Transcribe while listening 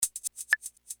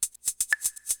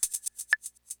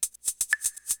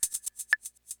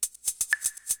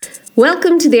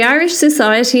Welcome to the Irish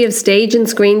Society of Stage and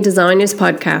Screen Designers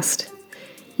podcast.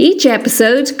 Each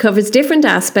episode covers different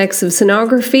aspects of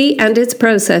scenography and its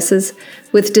processes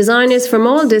with designers from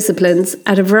all disciplines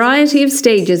at a variety of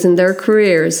stages in their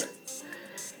careers.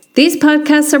 These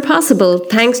podcasts are possible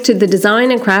thanks to the Design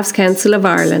and Crafts Council of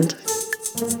Ireland.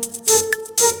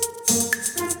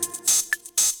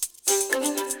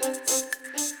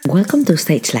 Welcome to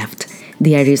Stage Left,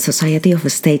 the Irish Society of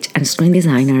Stage and Screen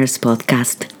Designers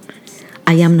podcast.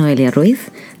 I am Noelia Ruiz,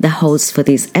 the host for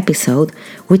this episode,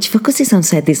 which focuses on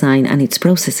set design and its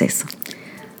processes.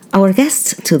 Our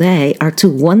guests today are two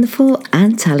wonderful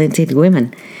and talented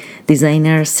women,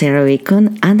 designer Sarah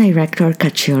Beacon and director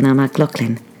Catriona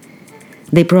McLaughlin.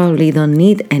 They probably don't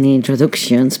need any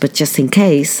introductions, but just in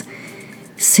case,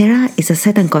 Sarah is a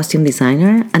set and costume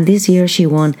designer, and this year she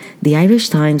won the Irish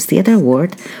Times Theatre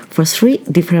Award for 3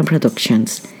 different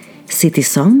productions: City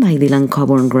Song by Dylan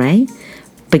Coburn-Gray,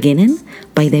 Beginning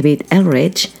by David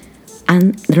Eldridge,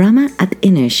 and Drama at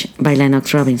Inish by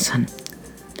Lennox Robinson.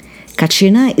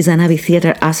 Catriona is an Abbey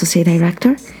Theatre Associate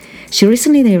Director. She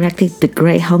recently directed The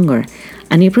Grey Hunger,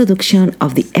 a new production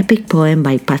of the epic poem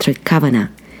by Patrick Kavanagh,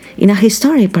 in a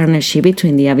historic partnership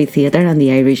between the Abbey Theatre and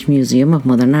the Irish Museum of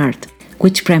Modern Art,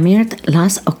 which premiered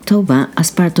last October as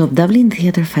part of Dublin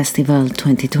Theatre Festival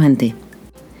 2020.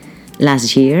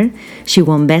 Last year, she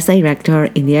won Best Director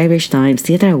in the Irish Times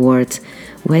Theatre Awards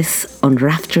with On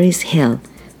Raftery's Hill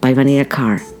by Vanilla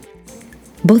Carr.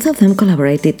 Both of them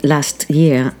collaborated last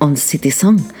year on City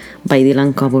Song by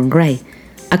Dylan Coburn-Gray,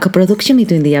 a co-production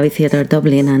between the Abbey Theatre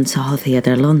Dublin and Soho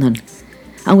Theatre London.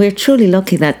 And we're truly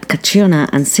lucky that Catriona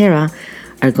and Sarah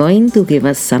are going to give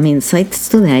us some insights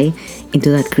today into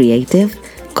that creative,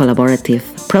 collaborative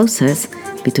process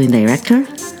between director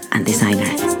and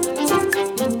designer.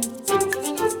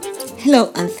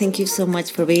 Hello, and thank you so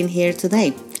much for being here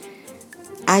today.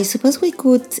 I suppose we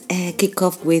could kick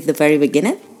off with the very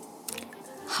beginning.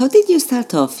 How did you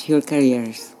start off your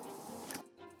careers?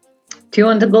 Do you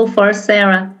want to go first,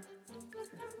 Sarah?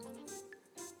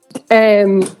 I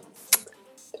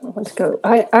want to go.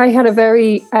 I had a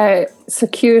very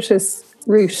circuitous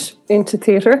route into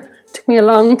theatre. It took me a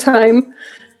long time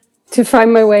to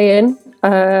find my way in,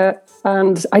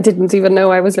 and I didn't even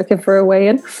know I was looking for a way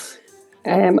in.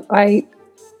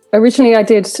 Originally, I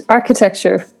did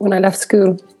architecture when I left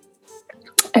school.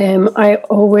 I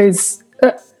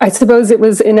suppose it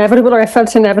was inevitable, or I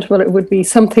felt inevitable it would be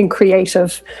something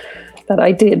creative that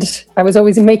I did. I was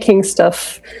always making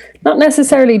stuff, not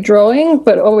necessarily drawing,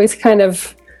 but always kind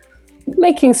of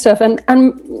making stuff and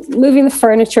moving the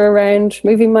furniture around,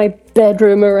 moving my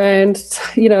bedroom around,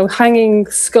 hanging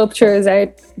sculptures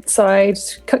outside,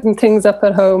 cutting things up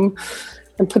at home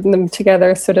and putting them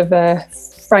together, sort of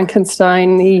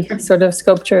Frankenstein-y sort of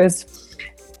sculptures,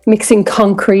 mixing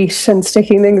concrete and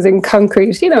sticking things in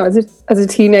concrete, as a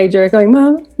teenager going,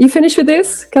 Mom, you finished with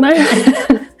this? Can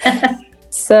I?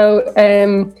 So,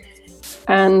 and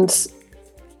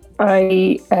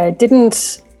I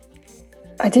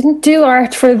didn't do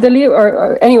art for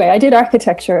anyway, I did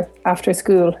architecture after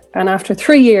school, and after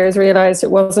 3 years realized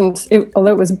although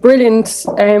it was a brilliant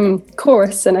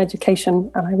course and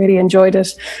education, and I really enjoyed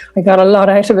it. I got a lot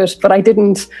out of it, but I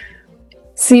didn't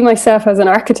see myself as an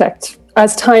architect.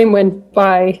 As time went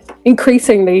by,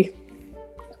 increasingly,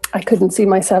 I couldn't see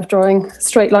myself drawing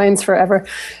straight lines forever.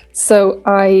 So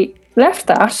I left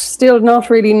that, still not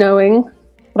really knowing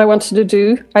what I wanted to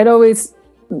do. I'd always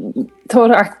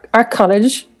taught art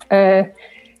college,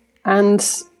 and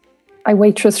I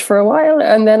waitressed for a while,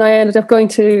 and then I ended up going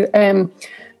to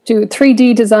do a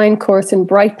 3D design course in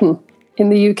Brighton in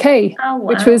the UK,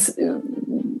 which was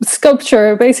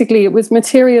sculpture. Basically, it was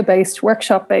material-based,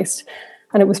 workshop-based,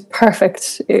 and it was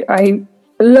perfect. I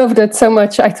loved it so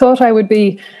much. I thought I would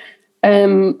be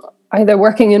either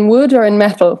working in wood or in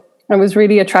metal. I was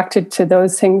really attracted to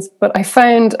those things, but I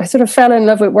sort of fell in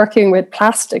love with working with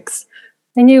plastics.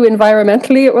 I knew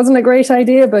environmentally it wasn't a great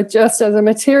idea, but just as a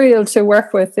material to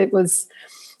work with, it was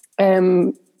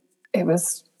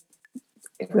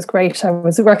great. I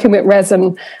was working with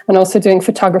resin and also doing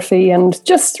photography and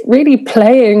just really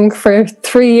playing for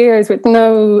 3 years with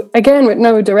no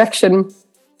direction.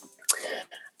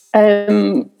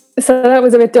 So that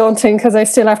was a bit daunting because I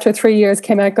still, after 3 years,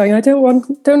 came out going, I don't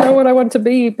know what I want to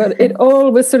be, but it all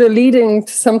was sort of leading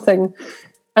to something.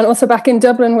 And also back in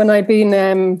Dublin when I'd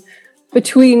been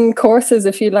between courses,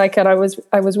 if you like, and I was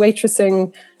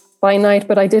waitressing by night,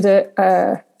 but I did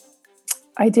a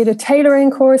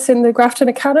tailoring course in the Grafton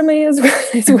Academy as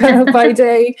well by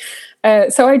day.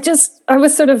 So I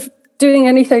was sort of doing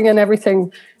anything and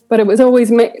everything, but it was always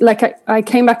I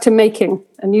came back to making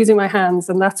and using my hands,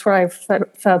 and that's where I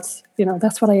felt,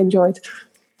 that's what I enjoyed.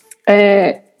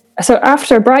 So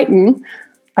after Brighton,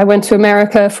 I went to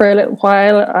America for a little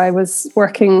while. I was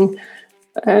working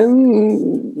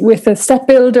with a step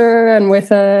builder and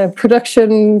with a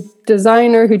production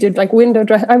designer who did like window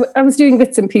dress. I was doing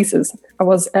bits and pieces. I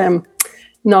was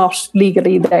not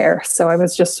legally there, so I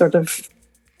was just sort of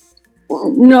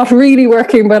not really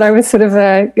working, but I was sort of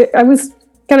I was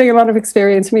getting a lot of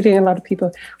experience, meeting a lot of people.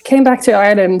 I came back to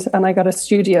Ireland and I got a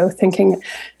studio, thinking,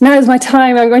 now's my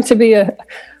time. I'm going to be a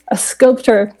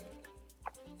sculptor.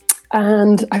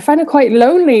 And I found it quite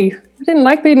lonely. I didn't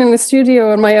like being in the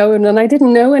studio on my own, and I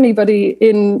didn't know anybody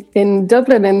in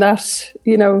Dublin in that,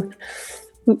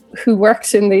 who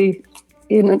works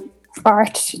in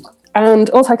art. And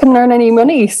also I couldn't earn any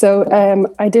money. So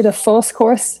I did a FÁS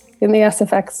course in the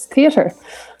SFX Theatre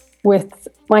with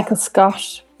Michael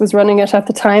Scott, was running it at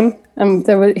the time. And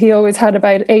he always had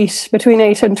about between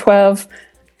 8 and 12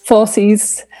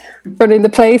 FÁSies running the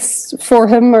place for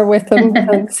him or with him,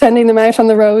 and sending them out on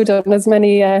the road on his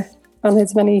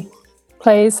many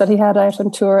plays that he had out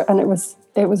on tour. And it was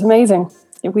amazing.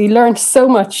 We learned so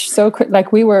much so quick.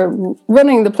 Like, we were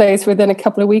running the place within a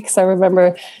couple of weeks. I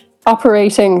remember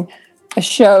operating a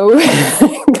show,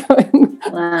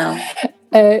 wow.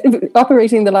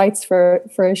 Operating the lights for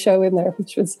a show in there,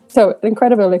 which was so an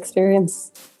incredible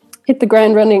experience. Hit the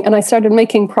ground running, and I started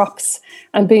making props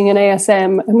and being an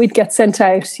ASM, and we'd get sent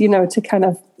out, to kind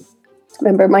of,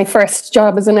 remember my first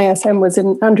job as an ASM was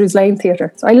in Andrews Lane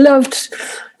Theatre. So I loved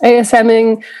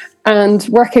ASMing and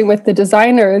working with the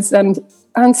designers, and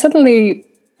suddenly,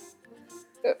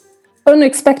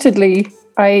 unexpectedly,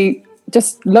 I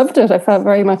just loved it. I felt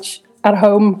very much at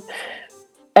home.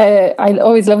 I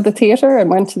always loved the theatre and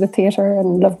went to the theatre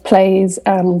and loved plays.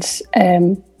 And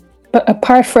but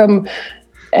apart from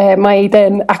my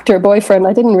then actor boyfriend,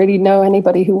 I didn't really know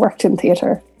anybody who worked in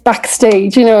theatre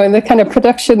backstage, in the kind of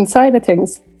production side of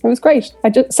things. It was great.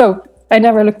 So I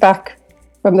never looked back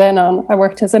from then on. I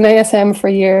worked as an ASM for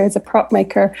years, a prop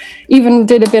maker, even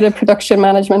did a bit of production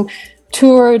management,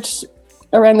 toured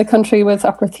around the country with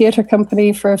Opera Theatre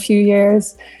Company for a few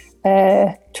years,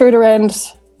 toured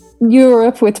around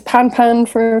Europe with Pan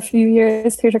for a few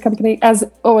years, theatre company, as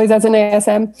always as an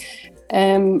ASM.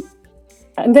 And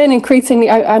then increasingly,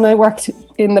 I worked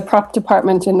in the prop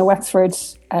department in the Wexford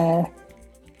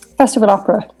Festival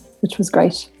Opera, which was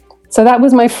great. So that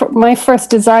was my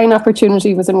first design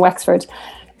opportunity was in Wexford.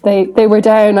 They were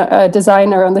down a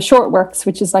designer on the Short Works,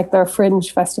 which is like their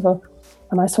fringe festival.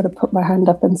 And I sort of put my hand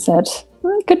up and said,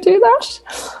 I could do that.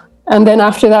 And then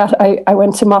after that, I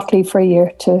went to Motley for a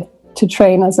year to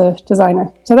train as a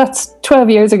designer. So that's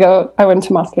 12 years ago, I went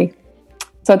to Motley.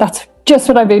 So that's just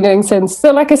what I've been doing since.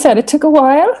 So like I said, it took a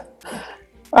while.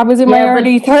 I was in my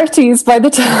early 30s by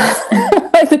the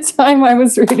time I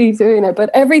was really doing it. But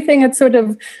everything had sort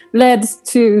of led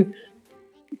to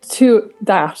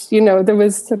that. There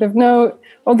was sort of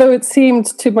although it seemed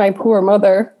to my poor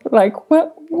mother, like,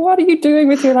 what are you doing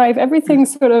with your life? Everything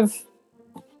sort of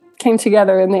came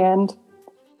together in the end.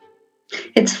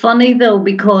 It's funny though,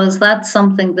 because that's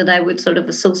something that I would sort of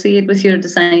associate with your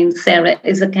design, Sarah,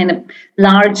 is a kind of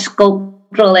large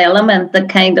sculptural element that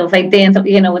kind of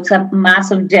it's a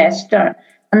massive gesture.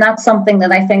 And that's something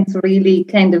that I think is really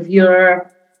kind of your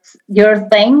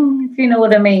thing, if you know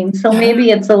what I mean. So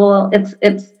maybe it's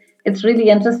really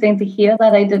interesting to hear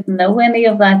that. I didn't know any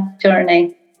of that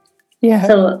journey. Yeah.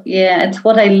 So yeah, it's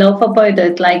what I love about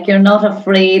it. Like, you're not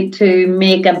afraid to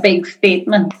make a big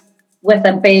statement with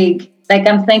a big, like,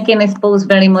 I'm thinking, I suppose,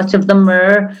 very much of the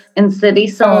Mirror in City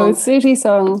Song. Oh, City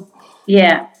Song.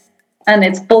 Yeah. And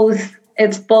it's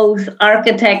both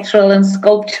architectural and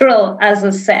sculptural as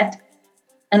a set.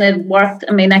 And it worked.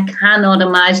 I mean, I cannot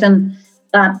imagine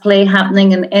that play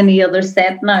happening in any other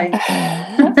set now.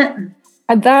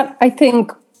 And that, I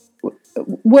think,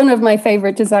 one of my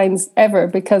favorite designs ever,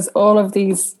 because all of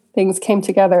these things came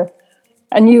together.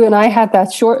 And you and I had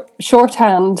that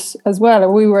shorthand as well.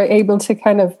 And we were able to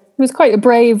it was quite a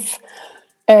brave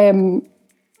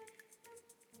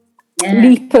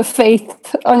leap of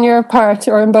faith on your part,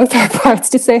 or on both our parts,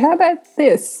 to say, how about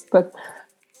this? But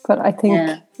I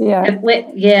think,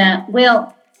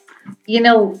 Well,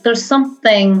 there's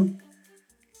something,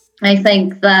 I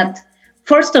think, that,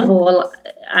 first of all,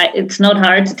 it's not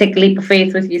hard to take a leap of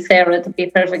faith with you, Sarah, to be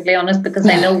perfectly honest, because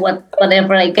I know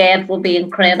whatever I get will be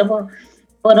incredible.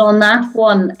 But on that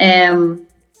one,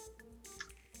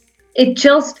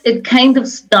 it kind of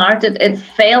started. It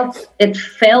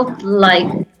felt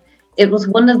like it was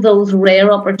one of those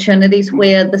rare opportunities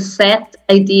where the set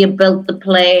idea built the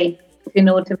play, if you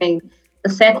know what I mean. the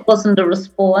set wasn't a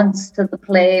response to the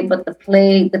play, but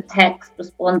the text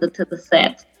responded to the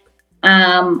set.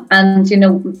 And, you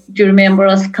know, do you remember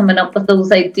us coming up with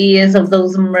those ideas of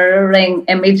those mirroring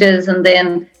images and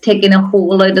then taking a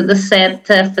hole out of the set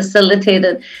to facilitate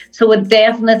it? So it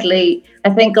definitely, I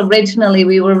think originally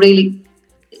we were really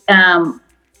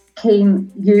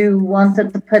keen. You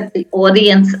wanted to put the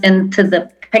audience into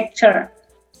the picture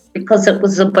because it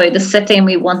was about a city and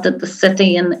we wanted the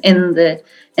city in the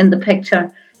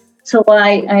picture. So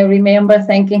I remember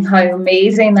thinking how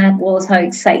amazing that was, how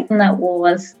exciting that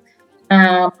was.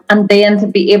 And then to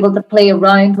be able to play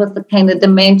around with the kind of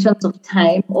dimensions of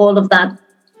time, all of that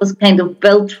was kind of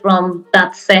built from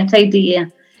that set idea.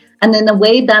 And in a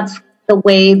way, that's the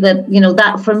way that, you know,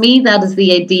 that for me, that is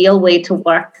the ideal way to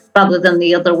work rather than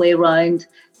the other way around.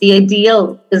 The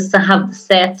ideal is to have the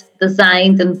set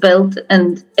designed and built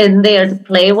and in there to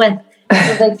play with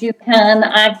so that you can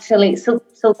actually, so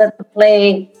that the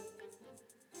play,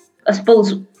 I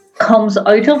suppose, comes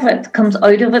out of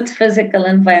its physical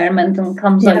environment and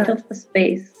comes out of the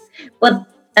space. But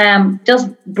just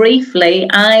briefly,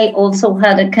 I also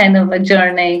had a kind of a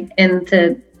journey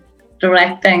into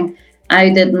directing. I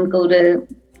didn't go to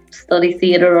study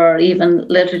theatre or even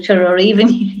literature or even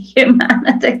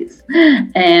humanities,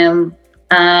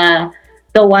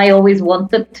 though I always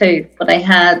wanted to, but I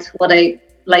had what I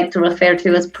like to refer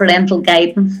to as parental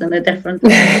guidance in a different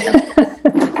direction.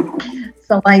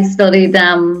 So I studied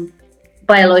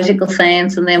biological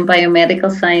science and then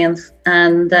biomedical science,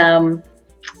 and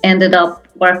ended up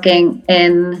working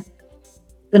in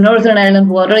the Northern Ireland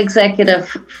Water Executive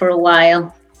for a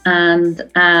while. And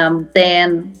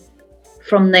then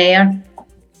from there,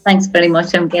 thanks very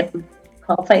much, I'm getting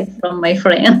coffee from my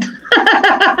friend.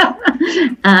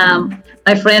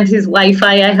 My friend whose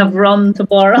Wi-Fi I have run to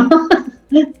borrow.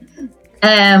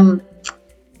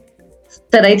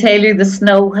 Did I tell you the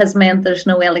snow has meant there's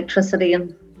no electricity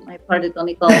in my part of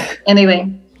Donegal? Anyway,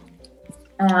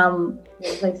 what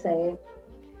was I saying?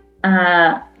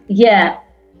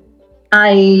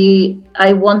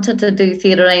 I wanted to do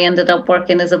theatre. I ended up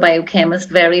working as a biochemist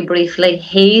very briefly,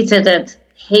 hated it,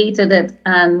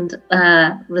 and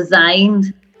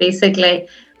resigned basically,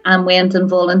 and went and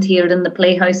volunteered in the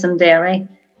Playhouse in Derry.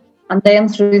 And then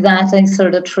through that, I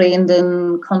sort of trained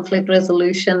in conflict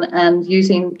resolution and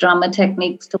using drama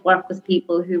techniques to work with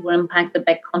people who were impacted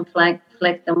by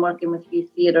conflict and working with youth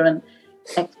theatre and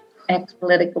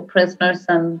ex-political prisoners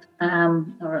and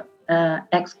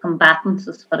ex-combatants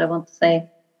is what I want to say,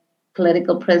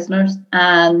 political prisoners.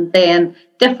 And then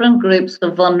different groups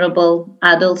of vulnerable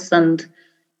adults and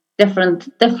different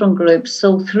groups.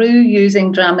 So through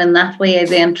using drama in that way, I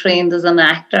then trained as an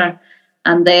actor.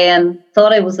 And then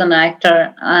thought I was an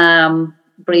actor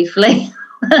briefly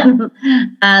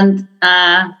and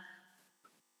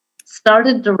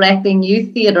started directing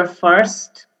youth theatre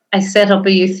first. I set up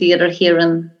a youth theatre here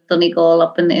in Donegal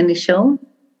up in Inishowen,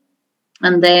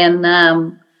 and then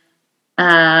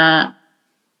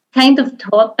kind of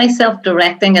taught myself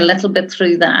directing a little bit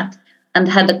through that, and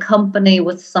had a company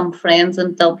with some friends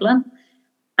in Dublin,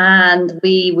 and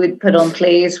we would put on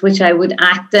plays which I would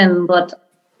act in, but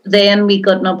then we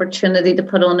got an opportunity to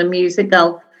put on a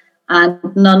musical, and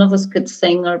none of us could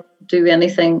sing or do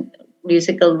anything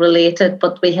musical related,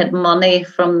 but we had money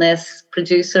from this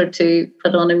producer to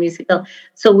put on a musical.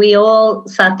 So we all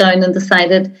sat down and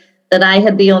decided that I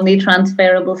had the only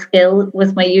transferable skill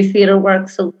with my youth theatre work,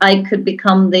 so I could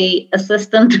become the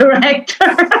assistant director.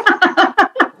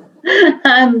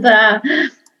 And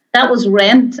that was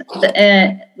Rent,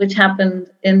 which happened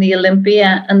in the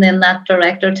Olympia. And then that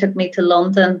director took me to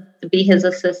London to be his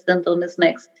assistant on his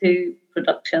next 2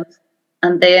 productions.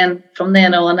 And then from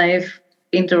then on, I've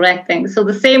been directing. So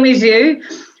the same as you,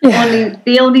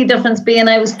 the only difference being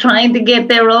I was trying to get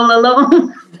there all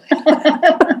along.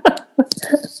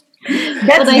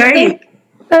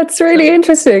 That's really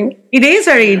interesting. It is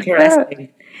very interesting.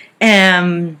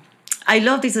 Yeah. I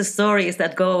love these stories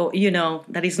that go,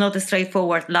 that is not a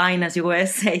straightforward line, as you were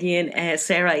saying,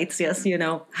 Sarah. It's just,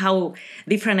 how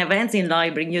different events in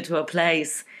life bring you to a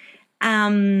place.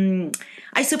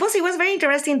 I suppose it was very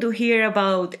interesting to hear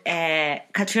about,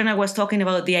 Catriona was talking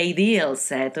about the ideal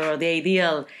set or the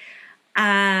ideal.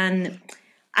 And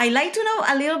I'd like to know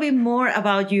a little bit more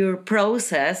about your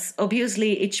process.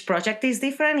 Obviously, each project is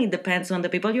different. It depends on the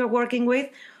people you're working with.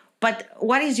 But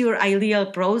what is your ideal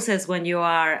process when you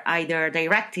are either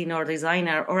directing or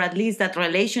designer, or at least that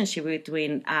relationship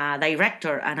between a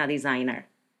director and a designer?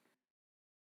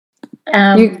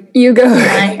 You go.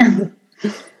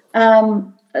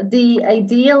 The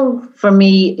ideal for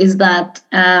me is that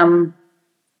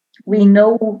we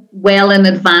know well in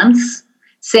advance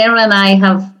Sarah and I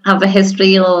have a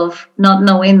history of not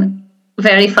knowing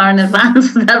very far in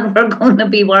advance that we're going to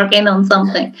be working on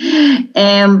something.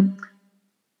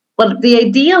 But the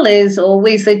ideal is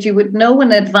always that you would know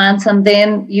in advance, and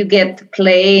then you get to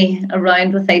play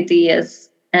around with ideas.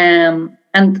 And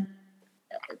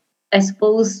I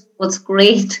suppose what's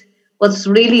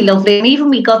really lovely, and even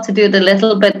we got to do it a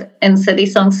little bit in City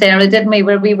Song, Sarah, didn't we,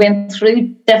 where we went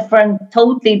through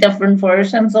totally different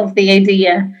versions of the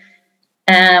idea.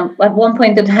 At one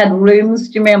point it had rooms,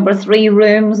 do you remember, 3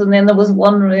 rooms, and then there was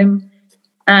 1 room.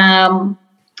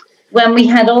 When we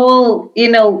had all,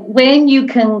 when you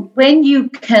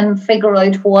can figure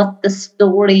out what the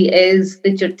story is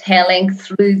that you're telling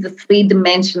through the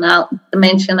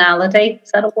dimensionality,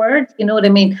 is that a word? You know what I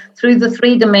mean? Through the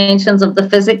 3 dimensions of the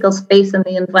physical space and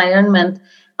the environment.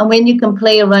 And when you can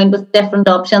play around with different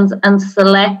options and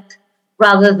select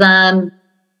rather than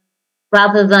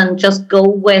just go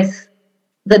with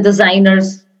the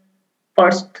designer's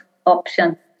first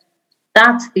option.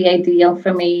 That's the ideal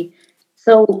for me.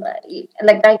 So, I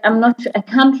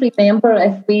can't remember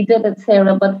if we did it,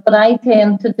 Sarah, but what I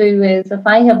tend to do is if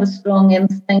I have a strong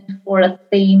instinct for a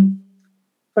theme,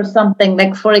 for something,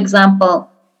 like, for example,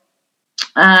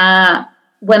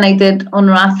 when I did On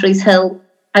Raftery's Hill,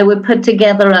 I would put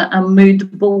together a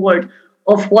mood board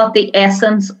of what the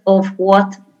essence of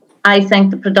what I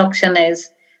think the production is.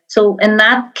 So in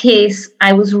that case,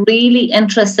 I was really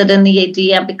interested in the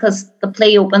idea because the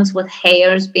play opens with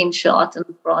hares being shot and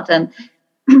brought in.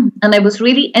 And I was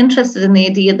really interested in the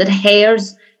idea that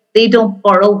hares, they don't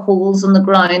burrow holes in the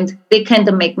ground. They kind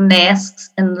of make nests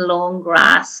in the long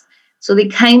grass. So they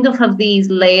kind of have these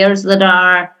layers that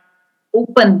are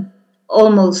open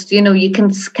almost, you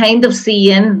can kind of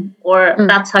see in, or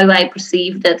that's how I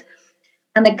perceived it.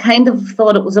 And I kind of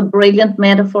thought it was a brilliant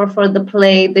metaphor for the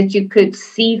play, that you could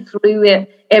see through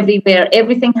it everywhere.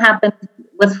 Everything happened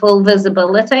with full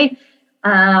visibility.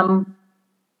 But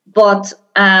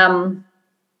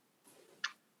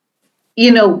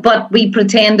we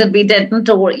pretended we didn't,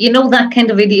 or, that kind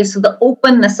of idea. So the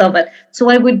openness of it. So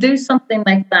I would do something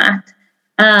like that.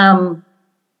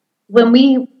 When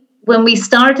we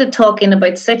started talking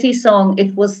about City Song,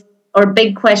 our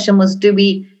big question was, do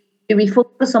we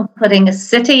focus on putting a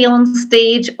city on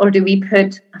stage, or do we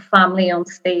put a family on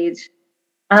stage?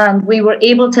 And we were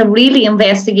able to really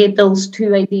investigate those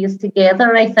 2 ideas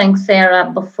together, I think,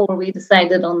 Sarah, before we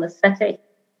decided on the city.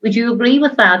 Would you agree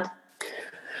with that?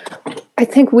 I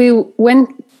think when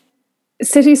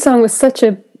City Song was such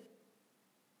a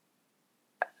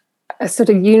sort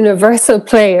of universal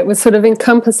play, it was sort of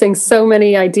encompassing so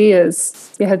many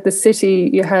ideas. You had the city,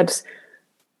 you had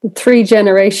the 3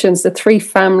 generations, the 3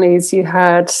 families, you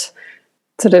had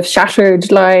sort of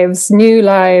shattered lives, new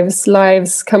lives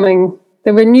coming.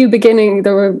 There were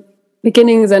there were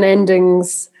beginnings and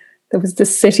endings. There was the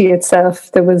city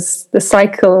itself. There was the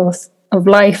cycles of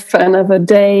life and of a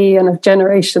day and of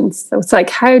generations. So it's like,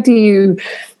 how do you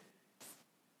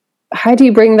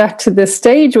bring that to the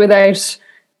stage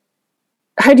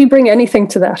how do you bring anything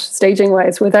to that staging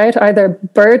wise without either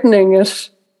burdening it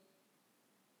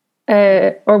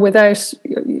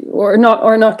or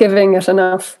not giving it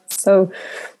enough? So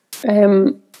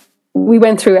we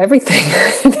went through everything,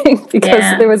 I think, because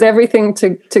there was everything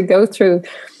to go through.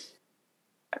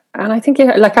 And I think,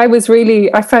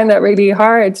 I find that really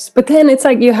hard. But then it's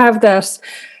like you have that,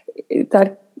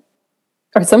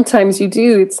 or sometimes you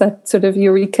do, it's that sort of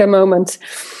eureka moment.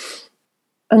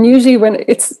 And usually when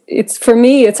it's for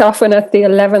me, it's often at the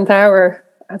 11th hour,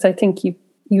 as I think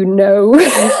you're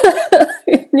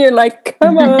like,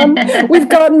 come on, we've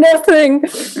got nothing.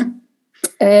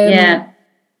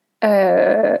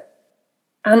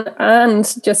 And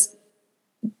just,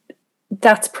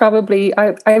 that's probably,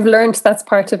 I've learned that's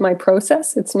part of my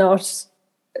process. It's not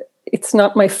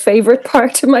my favorite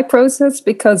part of my process,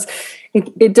 because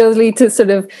it does lead to sort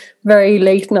of very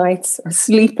late nights or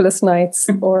sleepless nights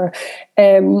or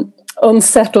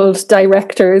unsettled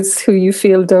directors who you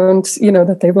feel don't,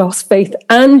 that they've lost faith,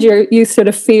 and you sort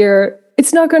of fear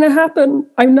it's not going to happen.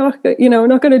 I'm not going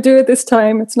to do it this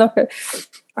time. It's not going.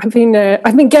 I've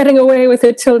been getting away with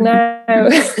it till now.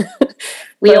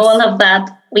 We all have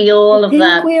that. We all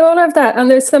have that.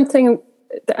 And there's something,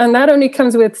 and that only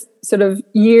comes with sort of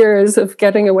years of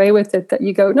getting away with it, that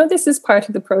you go, no, this is part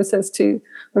of the process too.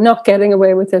 I'm not getting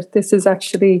away with it. This is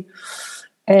actually,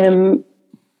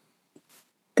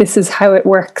 this is how it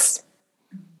works.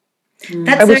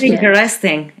 That's very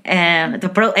interesting.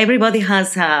 Everybody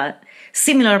has a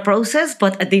similar process,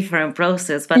 but a different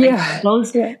process. But I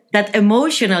suppose that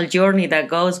emotional journey that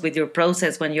goes with your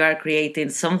process when you are creating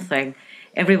something,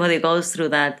 everybody goes through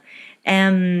that.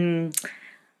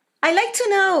 I'd like to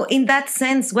know, in that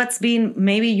sense, what's been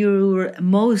maybe your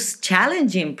most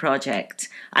challenging project?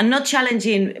 And not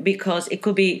challenging because it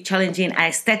could be challenging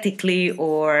aesthetically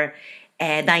or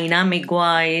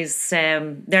dynamic-wise.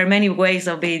 There are many ways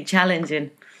of being challenging.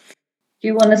 Do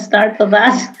you want to start with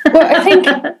that? Well, I think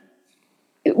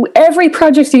every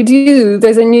project you do,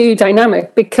 there's a new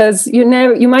dynamic, because you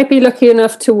might be lucky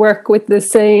enough to work with the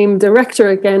same director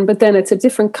again, but then it's a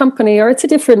different company, or it's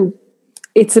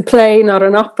a play, not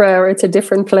an opera, or it's a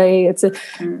different play. It's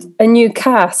a new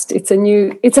cast. It's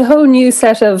a whole new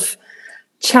set of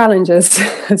challenges.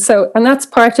 So, and that's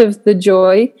part of the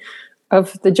joy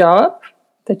of the job,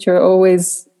 that you're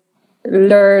always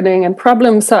learning and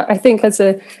problems. So I think as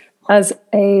a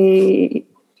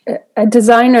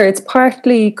designer, it's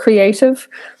partly creative.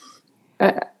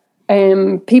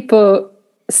 People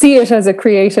see it as a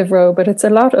creative role, but it's a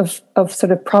lot of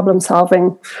sort of problem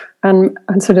solving and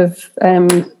sort of.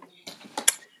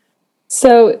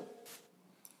 So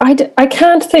I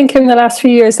can't think in the last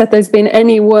few years that there's been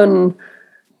any one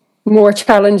more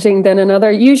challenging than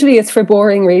another. Usually it's for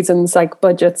boring reasons like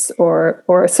budgets or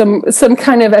some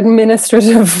kind of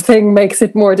administrative thing makes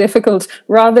it more difficult,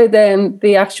 rather than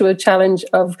the actual challenge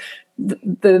of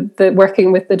the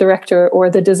working with the director or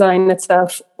the design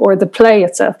itself or the play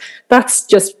itself. That's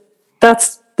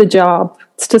the job.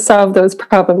 It's to solve those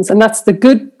problems, and that's the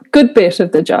good bit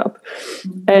of the job.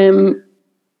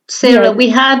 Sarah, we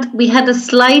had a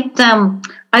slight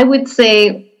I would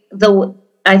say, though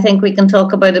I think we can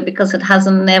talk about it because it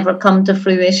hasn't never come to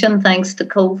fruition thanks to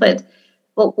COVID.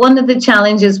 But one of the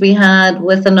challenges we had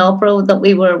with an opera that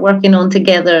we were working on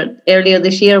together earlier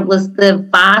this year was the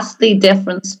vastly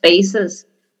different spaces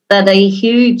that a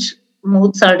huge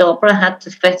Mozart opera had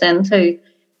to fit into.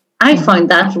 I found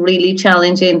that really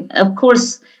challenging. Of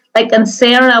course, and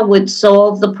Sarah would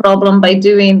solve the problem by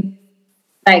doing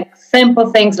simple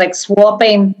things like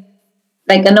swapping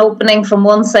an opening from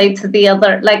one side to the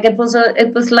other. It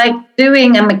was like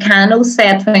doing a Meccano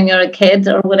set when you're a kid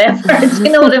or whatever. Do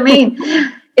you know what I mean?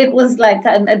 It was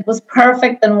and it was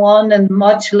perfect in one and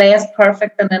much less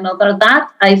perfect in another. That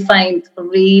I find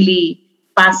really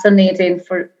fascinating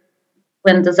for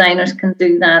when designers can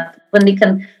do that, when they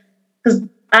can, because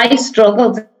I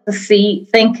struggle to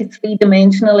think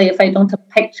three-dimensionally if I don't have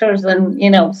pictures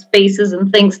and spaces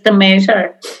and things to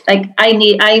measure.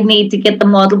 I need to get the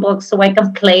model book so I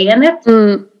can play in it.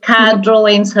 CAD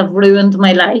drawings have ruined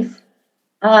my life,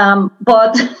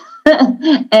 but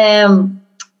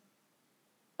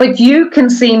but you can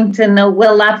seem to know,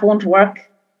 well, that won't work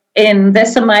in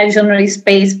this imaginary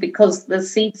space because the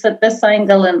seat's at this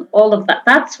angle and all of that.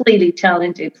 That's really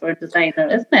challenging for a designer,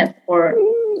 isn't it?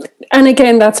 And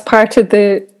again, that's part of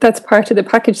the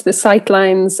package, the sight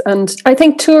lines. And I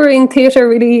think touring theatre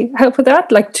really help with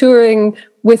that, touring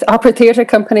with Opera Theatre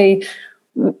Company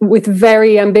with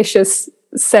very ambitious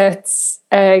sets,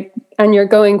 and you're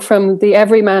going from the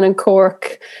Everyman in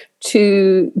Cork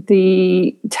to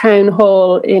the town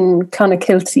hall in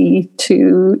Clonakilty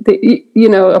to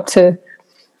up to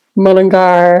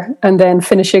Mullingar, and then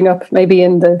finishing up maybe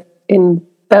in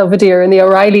Belvedere in the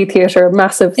O'Reilly Theatre,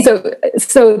 massive.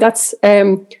 So that's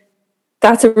a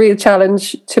real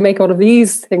challenge to make all of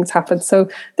these things happen. So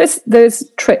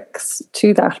there's tricks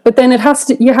to that, but then it has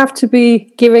to be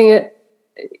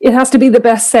the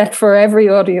best set for every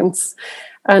audience,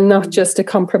 and not just a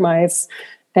compromise.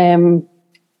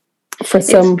 For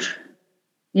some.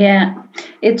 Yeah,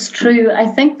 it's true. I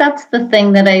think that's the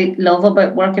thing that I love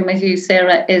about working with you,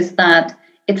 Sarah, is that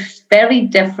it's very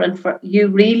different. For you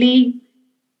really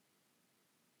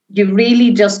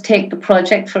just take the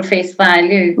project for face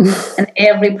value, and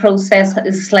every process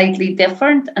is slightly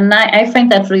different. And I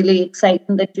find that really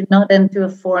exciting, that you're not into a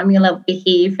formula of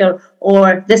behavior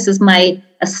or this is my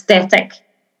aesthetic,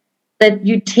 that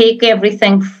you take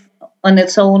everything on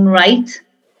its own right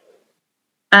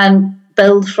and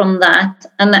build from that.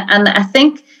 And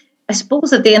I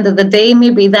suppose at the end of the day,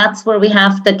 maybe that's where we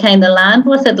have to kind of land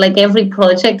with it. Every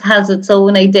project has its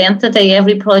own identity.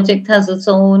 Every project has its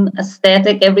own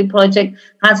aesthetic. Every project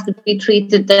has to be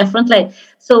treated differently.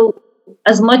 So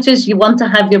as much as you want to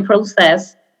have your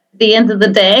process, at the end of the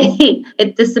day,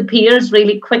 it disappears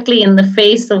really quickly in the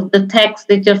face of the text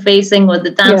that you're facing, or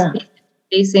the dance piece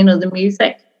you're facing, or the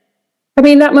music. I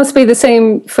mean, that must be the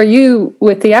same for you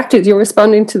with the actors. You're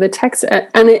responding to the text,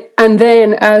 and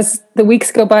then as the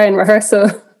weeks go by in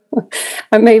rehearsal,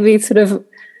 and maybe sort of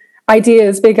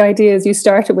big ideas you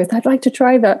started with, I'd like to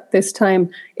try that this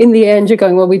time. In the end, you're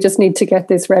going, well, we just need to get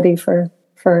this ready for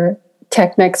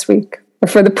tech next week, or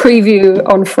for the preview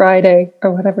on Friday,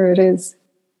 or whatever it is.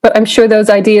 But I'm sure those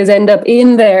ideas end up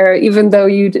in there, even though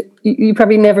you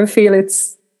probably never feel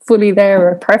it's fully there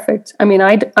or perfect. I mean,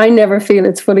 I never feel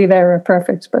it's fully there or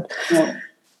perfect, but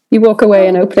you walk away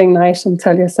on opening night and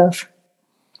tell yourself,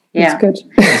 it's good,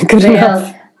 good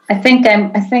enough. I think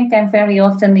I'm very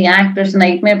often the actor's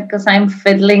nightmare, because I'm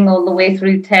fiddling all the way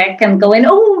through tech and going,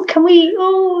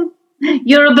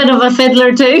 you're a bit of a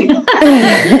fiddler too.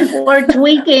 We're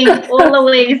tweaking all the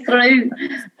way through.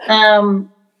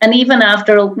 And even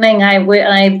after opening,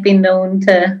 I've been known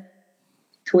to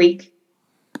tweak.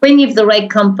 When you've the right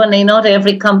company, not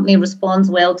every company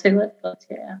responds well to it, but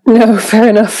yeah. No, fair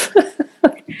enough.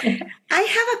 I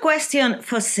have a question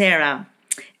for Sarah.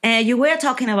 You were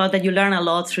talking about that you learn a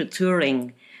lot through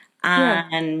touring.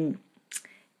 And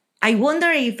I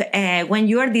wonder if when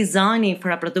you are designing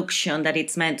for a production that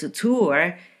it's meant to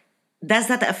tour, does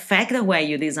that affect the way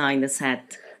you design the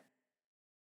set?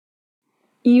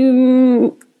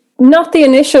 Not the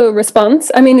initial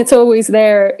response. I mean, it's always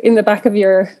there in the back of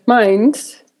your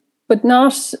mind, but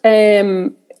not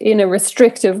in a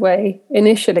restrictive way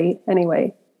initially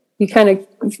anyway. You kind of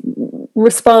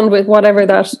respond with whatever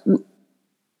that,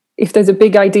 if there's a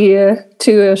big idea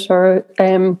to it, or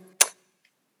and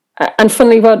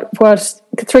funnily what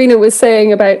Katrina was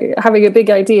saying about having a big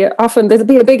idea, often there'll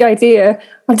be a big idea,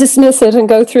 I'll dismiss it and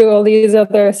go through all these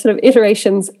other sort of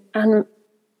iterations, and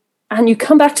you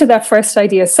come back to that first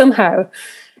idea somehow,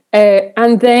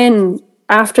 and then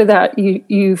after that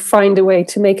you find a way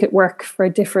to make it work for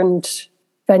different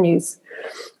venues.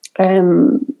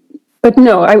 But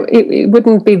no, it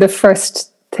wouldn't be the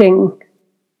first thing.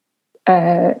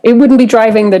 It wouldn't be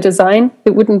driving the design.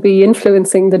 It wouldn't be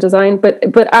influencing the design.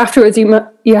 But afterwards,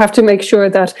 you have to make sure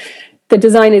that the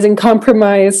design isn't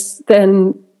compromised.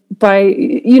 Then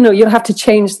you'll have to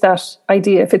change that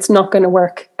idea if it's not going to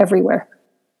work everywhere,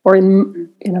 or in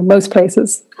most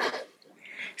places.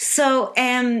 So,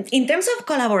 in terms of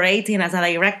collaborating as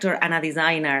a director and a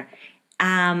designer,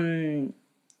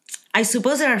 I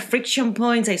suppose there are friction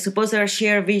points. I suppose there are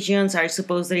shared visions. I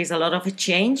suppose there is a lot of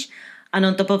change. And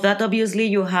on top of that, obviously,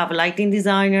 you have lighting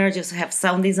designers, you have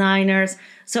sound designers.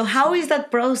 So how is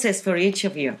that process for each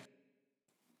of you?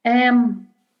 I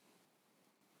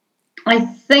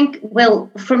think,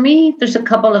 well, for me, there's a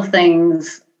couple of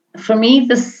things. For me,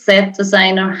 the set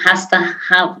designer has to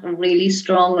have a really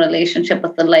strong relationship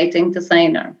with the lighting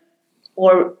designer,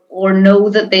 or know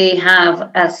that they have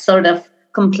a sort of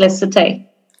complicity,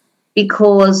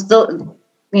 because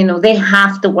they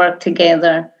have to work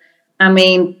together. I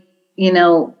mean,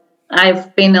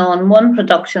 I've been on one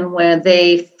production where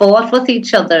they fought with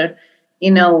each other,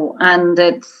 and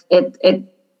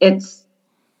it's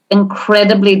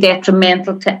incredibly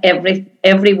detrimental to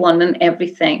everyone and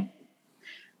everything.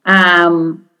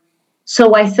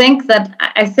 So I think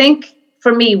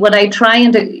for me, what I try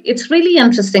and do, it's really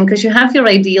interesting, because you have your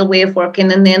ideal way of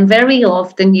working, and then very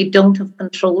often you don't have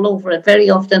control over it.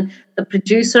 Very often the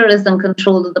producer is in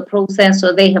control of the process,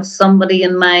 or they have somebody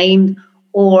in mind,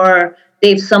 or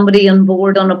they have somebody on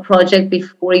board on a project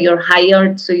before you're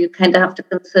hired. So you kind of have to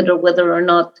consider whether or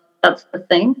not that's the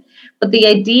thing. But the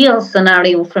ideal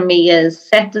scenario for me is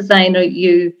set designer,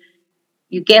 you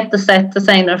get the set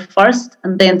designer first,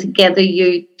 and then together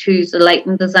you choose a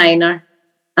lighting designer,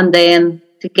 and then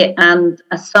and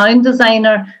a sound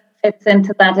designer fits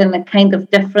into that in a kind of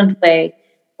different way.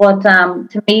 But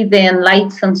to me, then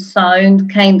lights and sound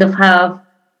kind of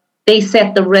they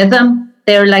set the rhythm.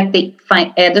 They're like the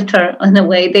editor in a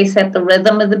way. They set the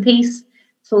rhythm of the piece.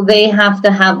 So they have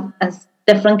to have a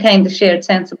different kind of shared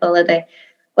sensibility.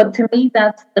 But to me,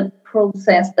 that's the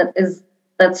process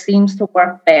that seems to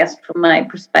work best from my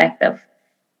perspective.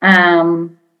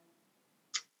 And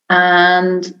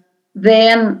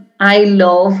then I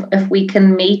love if we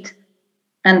can meet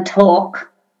and talk.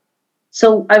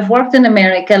 So I've worked in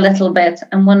America a little bit,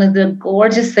 and one of the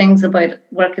gorgeous things about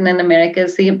working in America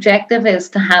is the objective is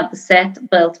to have the set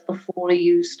built before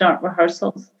you start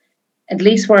rehearsals, at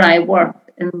least where I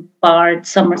worked in Bard,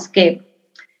 Summerscape.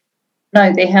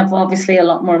 Now, they have obviously a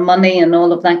lot more money and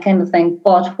all of that kind of thing,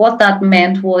 but what that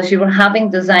meant was you were having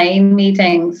design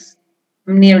meetings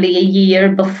nearly a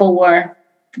year before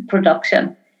the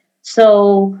production.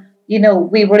 So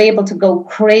we were able to go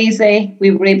crazy.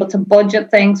 We were able to budget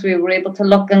things. We were able to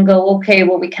look and go, okay,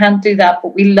 well, we can't do that,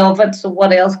 but we love it. So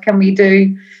what else can we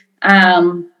do?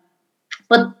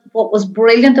 But what was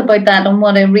brilliant about that, and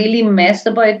what I really missed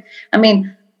about, I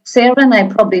mean, Sarah and I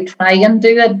probably try and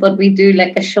do it, but we do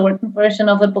like a shortened version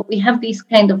of it. But we have these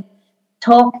kind of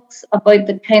talks about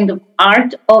the kind of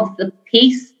art of the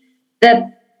piece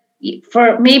that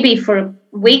for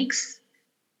weeks,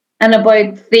 and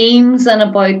about themes and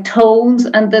about tones,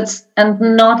 and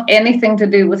not anything to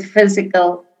do with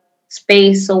physical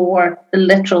space or the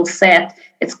literal set.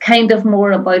 It's kind of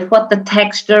more about what the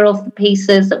texture of the piece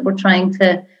is that we're trying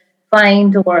to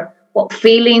find, or what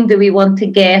feeling do we want to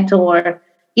get, or,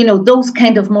 you know, those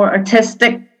kind of more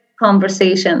artistic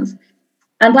conversations.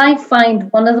 And I find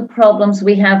one of the problems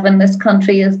we have in this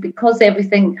country is because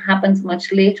everything happens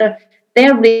much later,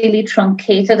 they're really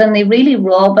truncated and they really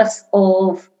rob us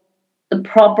of the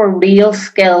proper real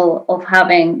skill of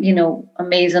having, you know,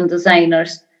 amazing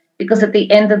designers. Because at the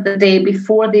end of the day,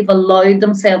 before they've allowed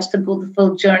themselves to go the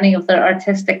full journey of their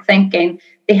artistic thinking,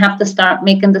 they have to start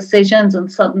making decisions,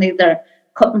 and suddenly they're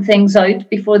cutting things out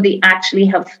before they actually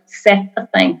have set the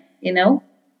thing, you know?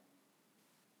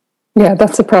 Yeah,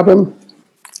 that's a problem.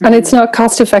 And it's not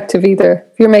cost effective either.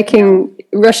 If you're making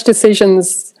rush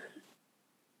decisions,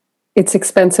 it's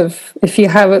expensive. If you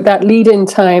have that lead-in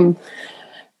time,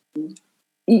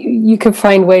 you can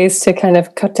find ways to kind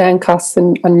of cut down costs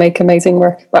and make amazing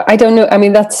work. But I don't know. I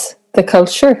mean, that's the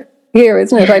culture here,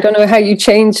 isn't it? I don't know how you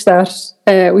change that.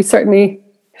 We certainly...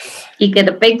 You get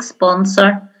a big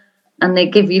sponsor and they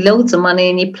give you loads of money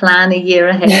and you plan a year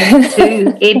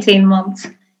ahead, 18 months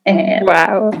ahead.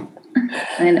 Wow.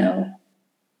 I know.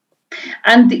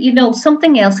 And, you know,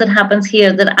 something else that happens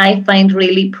here that I find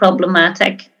really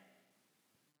problematic.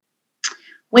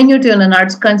 When you're doing an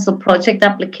Arts Council project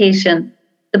application,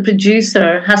 the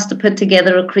producer has to put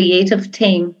together a creative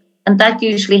team, and that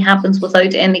usually happens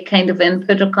without any kind of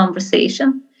input or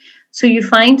conversation. So you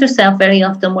find yourself very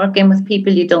often working with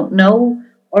people you don't know,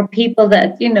 or people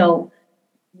that, you know,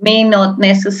 may not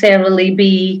necessarily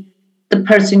be the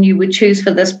person you would choose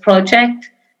for this project.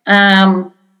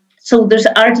 So there's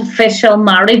artificial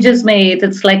marriages made.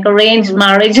 It's like arranged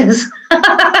marriages.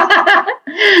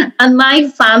 And my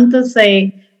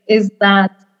fantasy is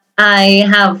that I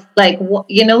have, like,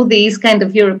 you know, these kind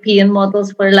of European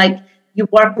models where, like, you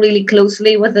work really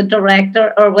closely with a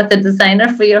director or with a designer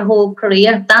for your whole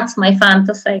career. That's my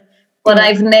fantasy. But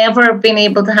I've never been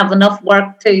able to have enough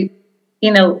work to,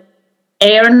 you know,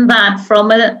 earn that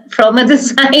from a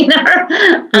designer.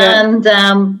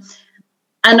 Yeah.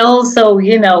 And also,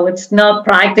 you know, it's not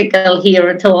practical here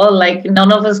at all. Like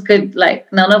none of us could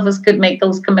make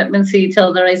those commitments to each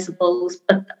other, I suppose.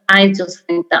 But I just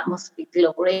think that must be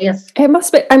glorious. It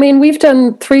must be. I mean, we've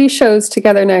done 3 shows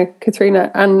together now,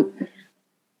 Katrina, and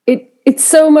it's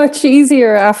so much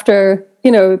easier after,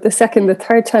 you know, the second, the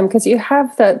third time, because you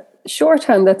have that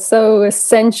shorthand that's so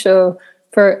essential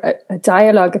for a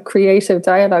dialogue, a creative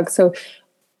dialogue. So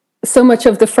much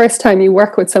of the first time you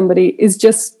work with somebody is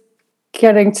just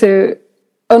getting to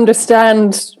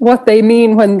understand what they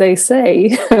mean when they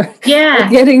say, yeah, or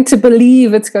getting to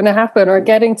believe it's going to happen, or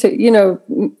getting to, you know,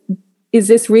 is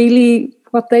this really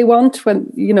what they want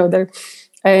when, you know, they're,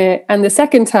 and the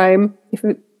second time, if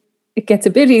it gets a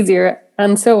bit easier,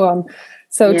 and so on.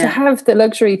 So to have the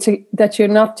luxury that you're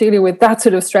not dealing with that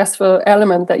sort of stressful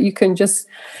element, that you can just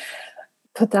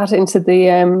put that into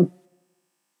the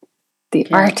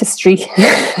artistry.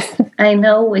 I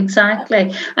know,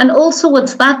 exactly. And also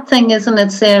it's that thing, isn't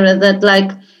it, Sarah, that,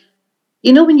 like,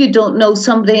 you know, when you don't know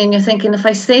somebody and you're thinking, if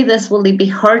I say this, will they be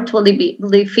hurt? Will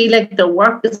they feel like their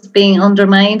work is being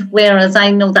undermined? Whereas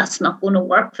I know that's not going to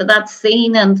work for that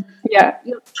scene. And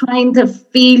you're trying to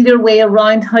feel your way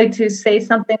around how to say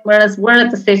something. Whereas we're at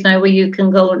the stage now where you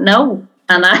can go, no.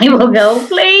 And I will go,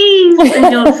 please.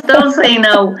 And you'll still say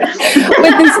no.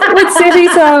 with City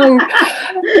Song.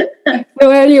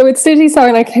 Noelia, with City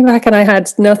Song, I came back and I had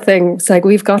nothing. It's like,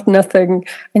 we've got nothing.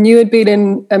 And you had been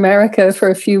in America for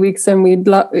a few weeks, and we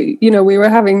were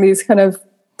having these kind of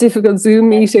difficult Zoom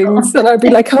meetings, and I'd be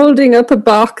like holding up a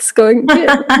box going,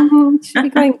 she'd be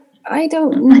going, I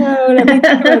don't know, let me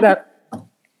think about that.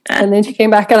 And then she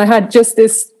came back and I had just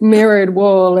this mirrored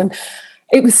wall, and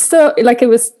it was so, like, it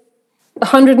was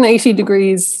 180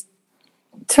 degrees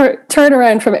turn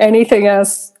around from anything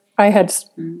else I had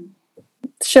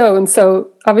shown.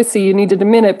 So obviously you needed a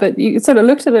minute, but you sort of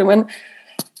looked at it and went,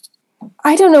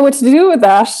 I don't know what to do with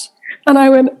that. And I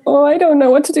went, oh, I don't know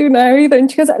what to do now either.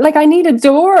 And she goes, like, I need a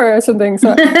door or something.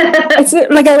 So it's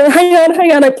like,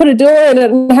 hang on, I put a door in it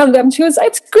and held it up. And she goes,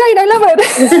 it's great, I love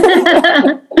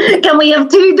it. Can we have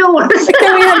 2 doors?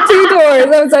 Can we have 2 doors?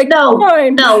 I was like, no,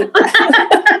 fine. No.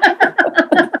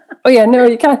 Oh yeah, no,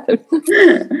 you can't. So.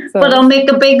 But I'll make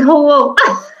a big hole.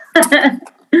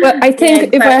 Well, I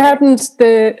think if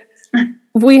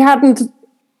we hadn't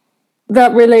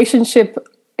that relationship,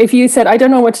 if you said, I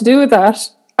don't know what to do with that,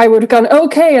 I would have gone,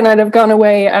 okay, and I'd have gone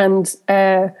away and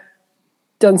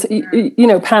done,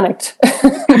 panicked,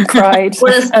 cried.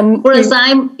 Whereas I'm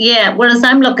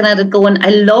looking at it going, I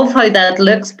love how that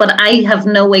looks, but I have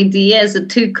no idea. Is it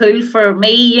too cool for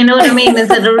me? You know what I mean? Is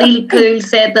it a really cool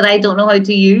set that I don't know how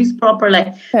to use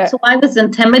properly? Yeah. So I was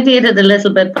intimidated a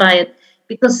little bit by it,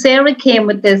 because Sarah came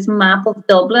with this map of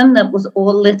Dublin that was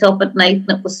all lit up at night,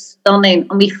 and it was stunning,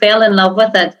 and we fell in love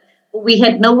with it, but we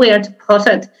had nowhere to put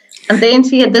it. And then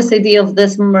she had this idea of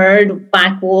this mirrored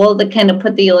back wall that kind of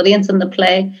put the audience in the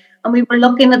play. And we were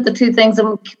looking at the two things,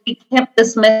 and we kept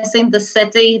dismissing the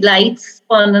city lights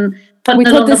and putting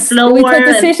it on the floor. We thought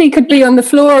the city could be on the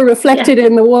floor, reflected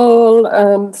in the wall.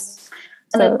 And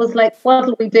it was like, what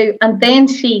will we do? And then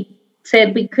she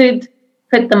said we could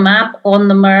put the map on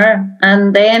the mirror.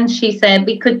 And then she said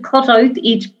we could cut out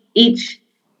each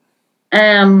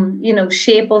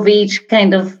shape of each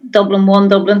kind of Dublin 1,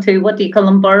 Dublin 2, what do you call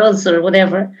them, boroughs or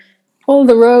whatever. All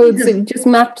the roads, it just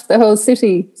mapped the whole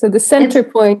city. So the centre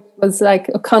point was like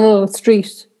O'Connell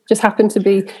Street, just happened to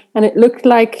be, and it looked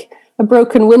like a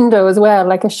broken window as well,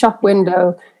 like a shop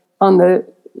window on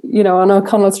on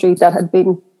O'Connell Street that had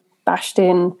been bashed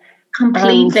in.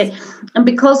 Completely. And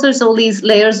because there's all these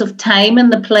layers of time in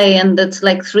the play, and it's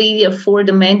like 3 or 4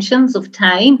 dimensions of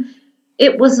time,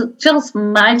 it was just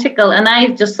magical. And I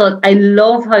just thought, I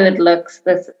love how it looks,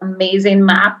 this amazing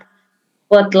map.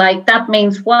 But like, that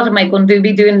means, what am I going to do?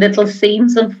 Be doing little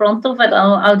scenes in front of it?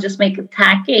 I'll just make it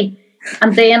tacky.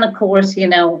 And then, of course,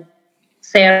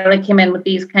 Sarah came in with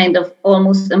these kind of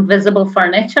almost invisible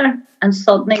furniture, and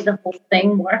suddenly the whole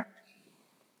thing worked.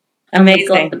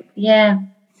 Amazing. Yeah.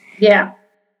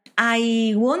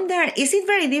 I wonder, is it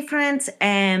very different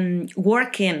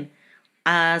working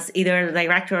as either a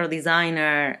director or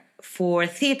designer for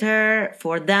theatre,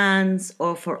 for dance,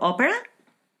 or for opera?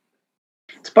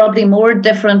 It's probably more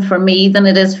different for me than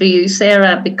it is for you,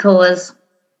 Sarah, because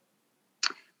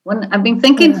I've been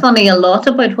thinking funny a lot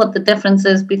about what the difference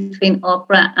is between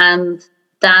opera and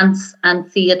dance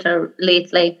and theatre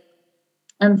lately.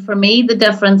 And for me, the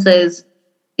difference is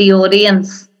the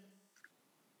audience.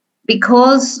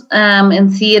 Because in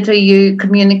theatre you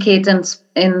communicate in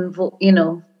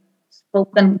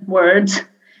spoken words,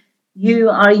 you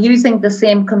are using the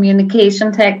same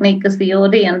communication technique as the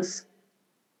audience.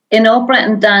 In opera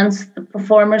and dance, the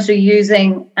performers are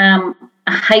using a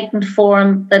heightened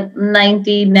form that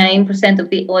 99% of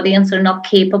the audience are not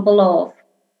capable of.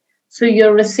 So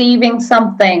you're receiving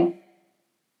something,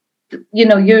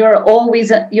 you're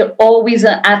always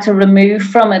at a remove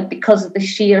from it because of the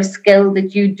sheer skill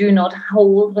that you do not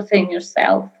hold within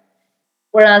yourself.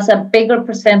 Whereas a bigger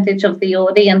percentage of the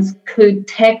audience could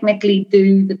technically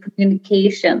do the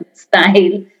communication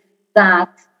style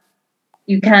that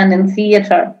you can in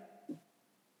theatre,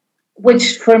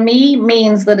 which for me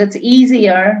means that it's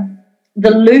easier.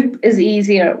 The loop is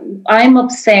easier. I'm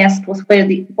obsessed with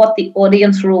what the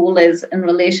audience role is in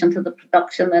relation to the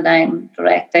production that I'm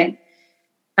directing.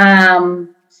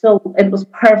 So it was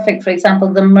perfect. For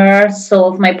example, the Mirror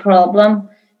solved my problem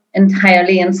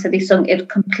entirely in City Sung. It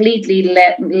completely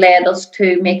led us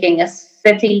to making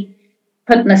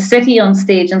putting a city on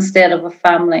stage instead of a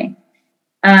family.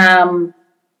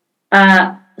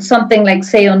 Something like,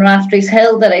 say, on Raftery's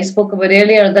Hill that I spoke about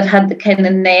earlier, that had the kind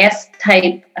of nest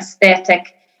type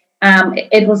aesthetic.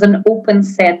 It was an open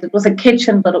set. It was a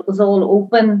kitchen, but it was all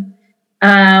open.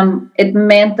 It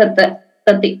meant that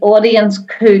the audience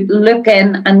could look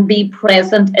in and be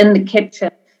present in the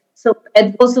kitchen. So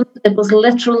it was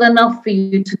literal enough for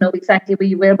you to know exactly where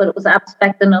you were, but it was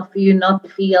abstract enough for you not to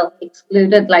feel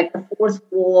excluded. Like the fourth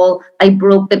wall, I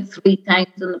broke it 3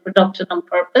 times in the production on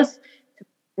purpose to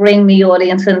bring the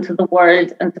audience into the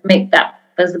world and to make that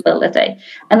visibility.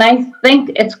 And I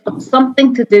think it's got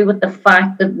something to do with the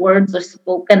fact that words are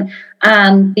spoken,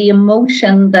 and the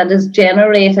emotion that is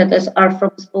generated are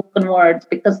from spoken words,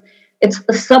 because it's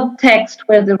the subtext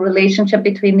where the relationship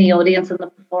between the audience and the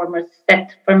performers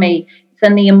sit for me. It's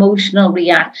in the emotional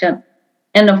reaction.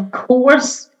 And of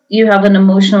course, you have an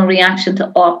emotional reaction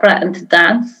to opera and to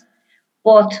dance,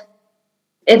 but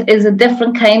it is a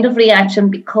different kind of reaction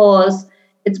because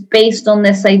it's based on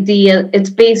this idea.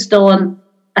 It's based on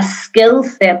a skill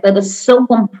set that is so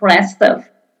impressive.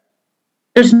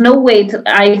 There's no way,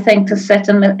 I think, to sit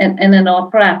in an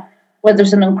opera where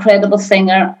there's an incredible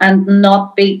singer and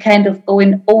not be kind of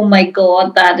going, oh my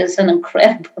God, that is an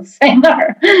incredible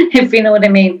singer, if you know what I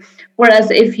mean.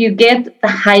 Whereas if you get a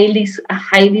highly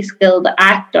skilled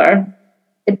actor,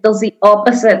 it does the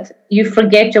opposite. You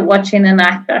forget you're watching an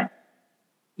actor.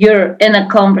 You're in a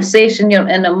conversation, you're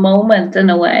in a moment in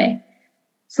a way.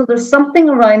 So there's something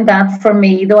around that for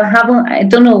me, though I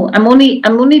don't know. I'm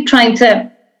only trying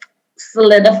to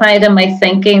solidify it in my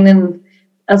thinking and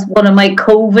as one of my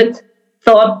COVID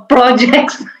thought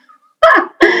projects.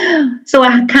 So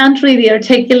I can't really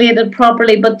articulate it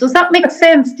properly, but does that make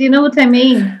sense? Do you know what I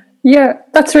mean? Yeah,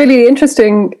 that's really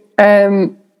interesting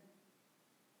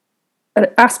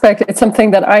aspect. It's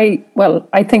something that I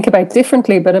think about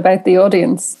differently, but about the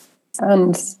audience.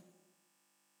 And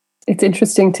it's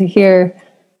interesting to hear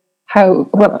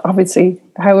obviously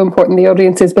how important the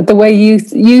audience is, but the way you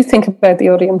think about the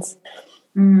audience.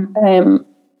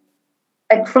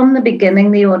 Like from the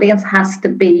beginning, the audience has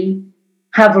to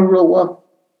have a role.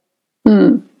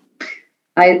 They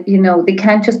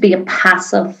can't just be a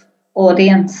passive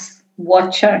audience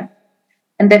watcher.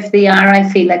 And if they are, I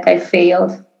feel like I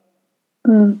failed.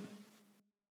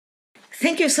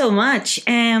 Thank you so much.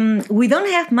 We don't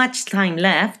have much time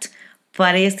left,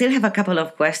 but I still have a couple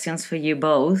of questions for you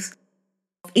both.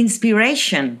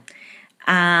 Inspiration.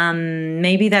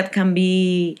 Maybe that can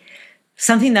be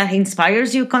something that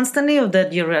inspires you constantly, or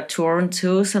that you return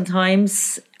to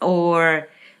sometimes, or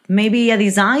maybe a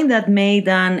design that made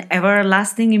an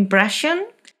everlasting impression.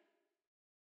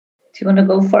 Do you want to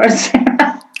go first?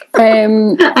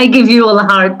 I give you all a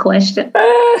hard question.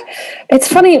 It's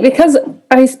funny because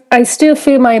I still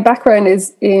feel my background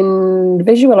is in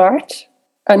visual art,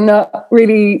 and not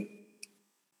really.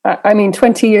 I mean,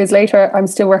 20 years later, I'm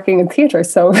still working in theatre,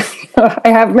 so I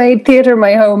have made theatre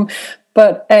my home.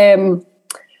 But I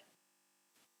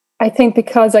think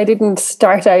because I didn't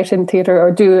start out in theatre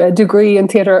or do a degree in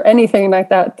theatre or anything like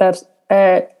that,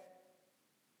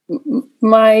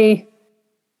 my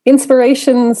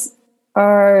inspirations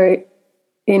are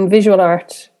in visual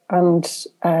art and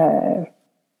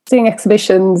seeing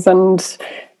exhibitions, and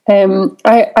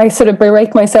I sort of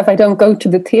berate myself. I don't go to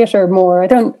the theatre more. I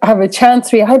don't have a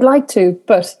chance really. I'd like to,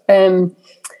 but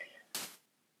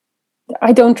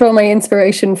I don't draw my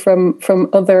inspiration from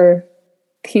other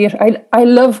theatre. I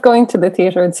love going to the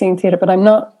theatre and seeing theatre, but I'm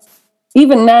not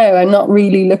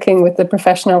really looking with the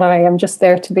professional eye. I'm just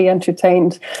there to be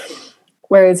entertained.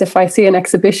 Whereas if I see an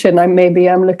exhibition, I'm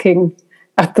looking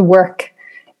at the work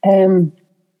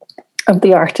of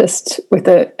the artist with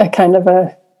a kind of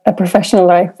a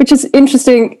professional eye, which is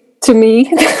interesting to me.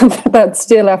 That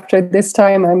still after this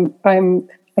time, I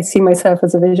see myself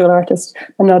as a visual artist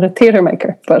and not a theatre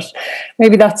maker. But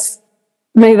maybe that's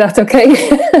okay.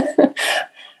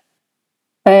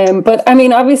 But I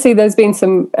mean, obviously, there's been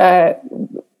there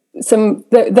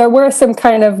were some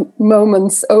kind of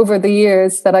moments over the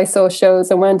years that I saw shows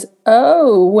and went,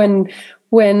 oh,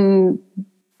 when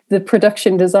the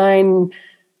production design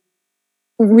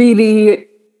really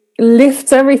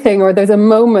lifts everything, or there's a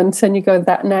moment and you go,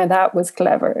 that was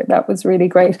clever, that was really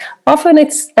great. Often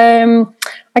it's I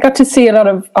got to see a lot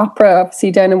of opera, obviously,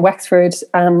 down in Wexford,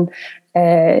 and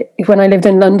when I lived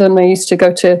in London, I used to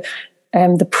go to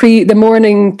the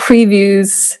morning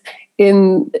previews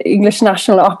in English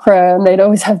National Opera, and they'd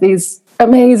always have these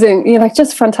amazing,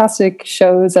 just fantastic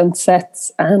shows and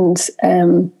sets, and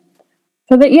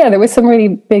so that, there was some really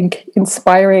big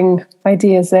inspiring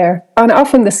ideas there, and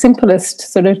often the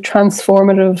simplest sort of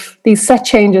transformative, these set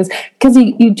changes, because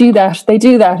they do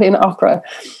that in opera.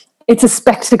 It's a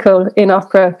spectacle in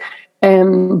opera,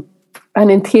 and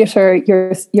in theatre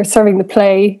you're serving the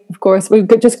play. Of course, we're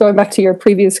just going back to your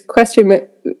previous question,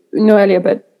 Noelia,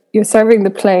 but you're serving the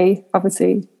play,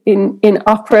 obviously. In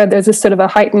opera, there's a sort of a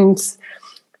heightened,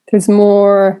 there's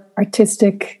more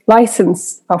artistic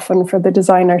license often for the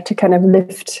designer to kind of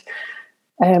lift,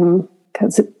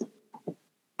 because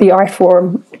the art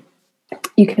form,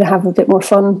 you can have a bit more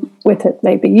fun with it,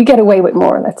 maybe. You get away with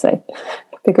more, let's say,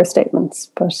 bigger statements.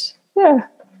 But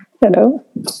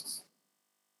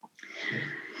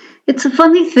It's a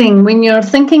funny thing, when you're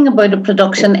thinking about a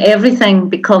production, everything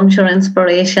becomes your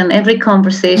inspiration. Every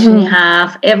conversation you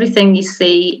have, everything you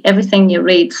see, everything you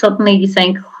read, suddenly you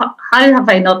think, how have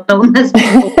I not known this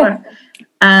before?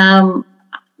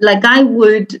 Like I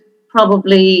would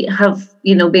probably have,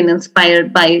 been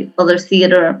inspired by other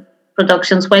theatre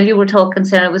productions. While you were talking,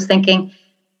 Sarah, I was thinking,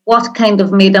 what kind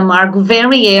of made a mark?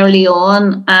 Very early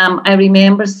on, I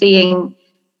remember seeing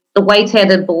The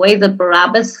White-Headed Boy that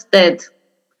Barabbas did.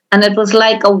 And it was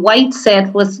like a white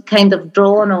set was kind of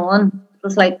drawn on. It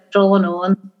was like drawn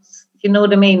on, you know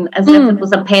what I mean? As if it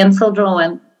was a pencil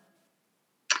drawing.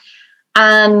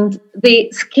 And they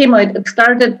came out, it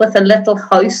started with a little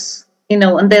house,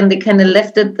 and then they kind of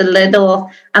lifted the lid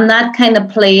off. And that kind of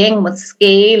playing with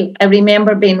scale, I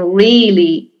remember being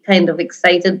really kind of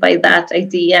excited by that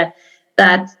idea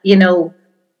that,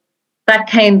 that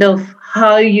kind of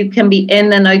how you can be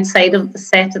in and outside of the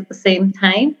set at the same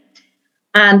time.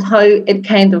 And how it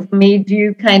kind of made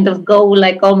you kind of go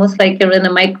like almost like you're in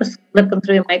a microscope, looking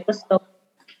through a microscope.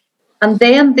 And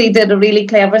then they did a really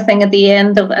clever thing at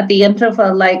the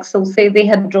interval, like, so say they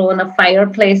had drawn a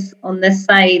fireplace on this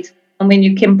side, and when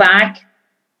you came back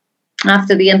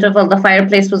after the interval, the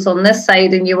fireplace was on this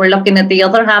side and you were looking at the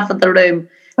other half of the room.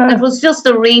 It was just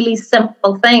a really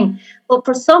simple thing. But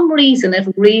for some reason,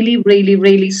 it really, really,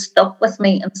 really stuck with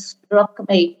me and struck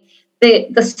me.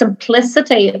 The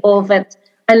simplicity of it.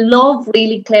 I love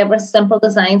really clever, simple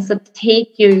designs that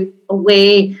take you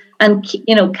away and,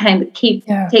 you know, kind of keep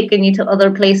taking you to other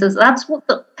places. That's what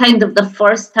the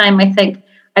first time I think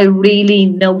I really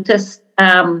noticed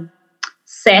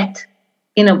set,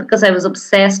 you know, because I was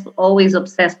always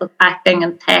obsessed with acting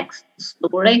and text and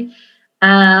story.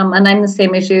 And I'm the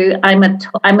same as you. I'm an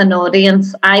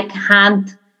audience. If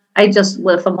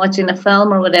I'm watching a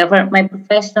film or whatever, my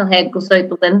professional head goes out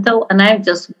the window and I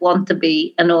just want to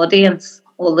be an audience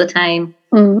all the time.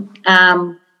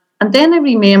 And then I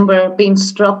remember being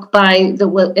struck by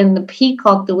in the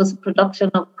Peacock, there was a production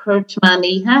of Cúirt Meán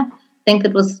Oíche. I think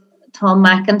it was Tom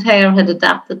McIntyre had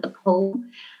adapted the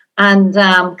poem. And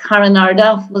Karen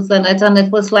Ardaff was in it. And it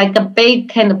was like a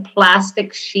big kind of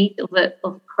plastic sheet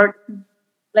of curtain,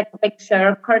 like a big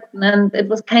shower curtain. And it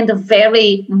was kind of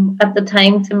very, at the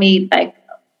time to me, like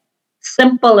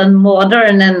simple and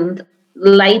modern and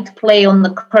light play on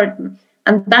the curtain.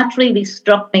 And that really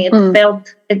struck me.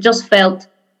 It just felt,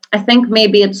 I think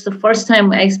maybe it's the first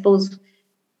time, I suppose,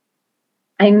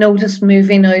 I noticed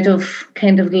moving out of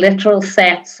kind of literal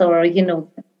sets or, you know,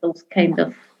 those kind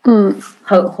of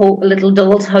little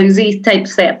dolls' housey type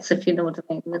sets, if you know what I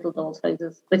mean, little dolls'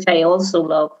 houses, which I also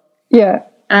love. Yeah.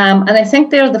 And I think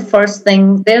they're the first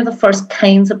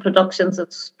kinds of productions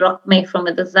that struck me from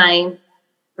a design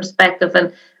perspective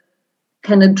and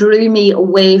kind of drew me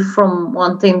away from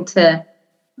wanting to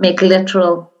make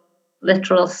literal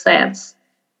sets.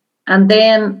 And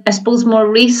then I suppose more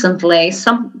recently,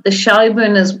 the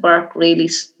Schaubühne's work really,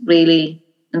 really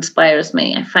inspires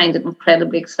me. I find it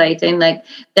incredibly exciting. Like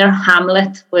their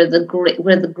Hamlet, where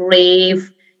the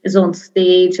grave is on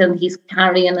stage and he's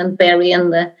carrying and burying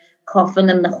the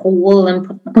coffin in the hole and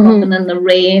putting the coffin in the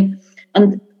rain.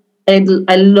 And I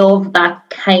love that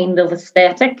kind of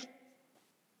aesthetic.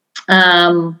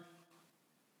 And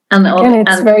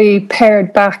it's very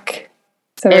pared back.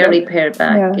 Very pared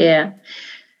back, yeah.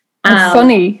 And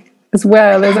funny as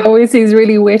well. There's always these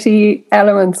really witty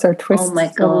elements or twists. Oh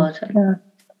my God.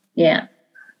 Yeah.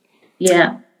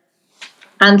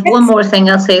 And one more thing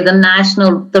I'll say,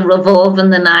 the Revolve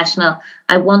in the National.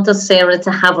 I wanted Sarah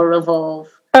to have a Revolve.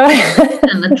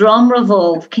 And a drum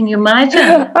revolve. Can you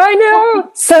imagine? I know.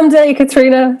 Someday,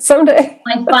 Katrina. Someday.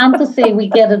 My fantasy, we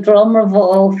get a drum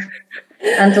revolve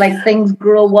and like things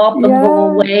grow up and go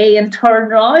away and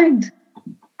turn around.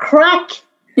 Crack.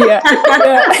 Yeah.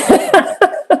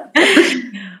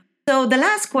 So the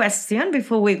last question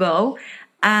before we go,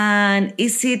 and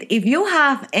is it if you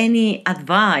have any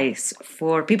advice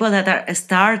for people that are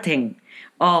starting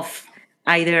off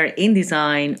either in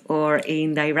design or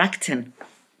in directing?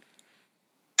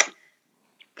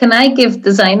 Can I give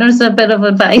designers a bit of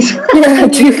advice?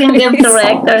 You can give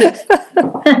directors.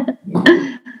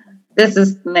 This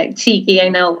is cheeky, I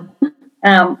know.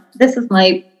 This is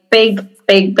my big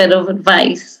bit of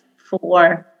advice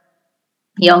for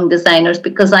young designers,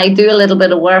 because I do a little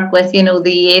bit of work with, you know,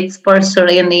 the Yeats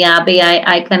Bursary and the Abbey.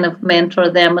 I kind of mentor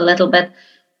them a little bit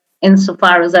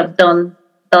insofar as I've done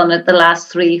it the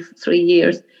last three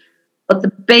years. But the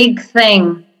big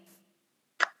thing,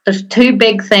 there's two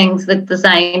big things that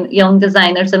young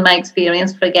designers, in my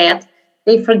experience, forget.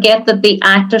 They forget that the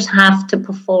actors have to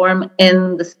perform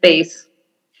in the space.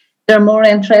 They're more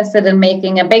interested in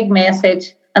making a big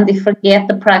message, and they forget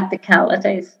the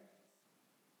practicalities.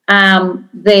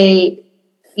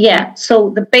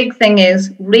 So the big thing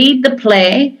is read the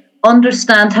play,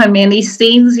 understand how many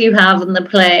scenes you have in the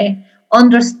play,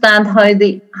 understand how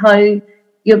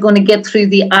you're going to get through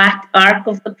the arc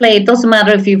of the play. It doesn't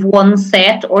matter if you've one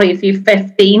set or if you've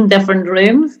 15 different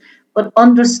rooms, but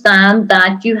understand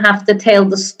that you have to tell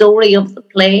the story of the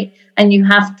play and you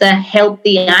have to help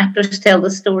the actors tell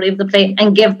the story of the play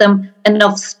and give them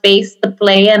enough space to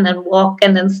play in and walk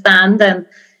in and stand in.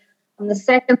 And the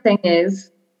second thing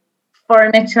is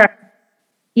furniture.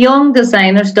 Young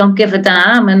designers don't give a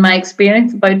damn, in my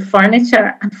experience, about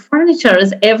furniture. And furniture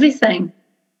is everything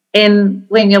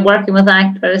when you're working with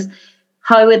actors.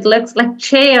 How it looks, like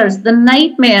chairs, the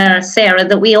nightmare, Sarah,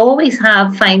 that we always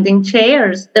have finding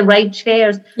chairs, the right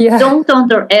chairs. Yeah. Don't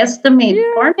underestimate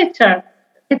furniture.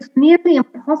 It's nearly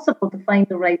impossible to find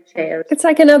the right chairs. It's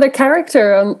like another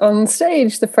character on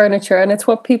stage, the furniture, and it's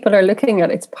what people are looking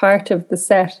at. It's part of the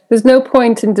set. There's no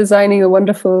point in designing a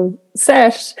wonderful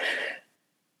set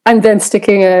and then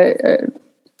sticking the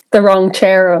wrong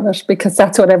chair on it because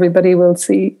that's what everybody will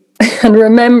see and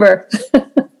remember.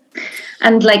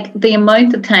 And like the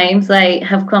amount of times I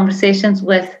have conversations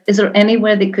with, is there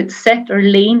anywhere they could sit or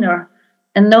lean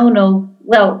and no.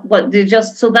 Well, what they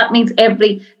just, so that means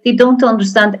they don't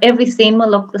understand every scene will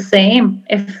look the same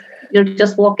if you're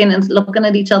just walking and looking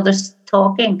at each other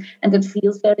talking, and it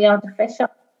feels very artificial.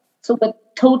 So we're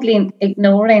totally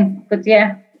ignoring, but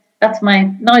yeah, that's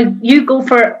mine. Now you go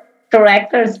for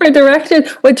directors. For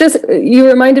directors, well, you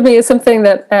reminded me of something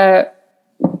that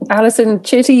Alison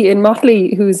Chitty in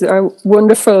Motley, who's our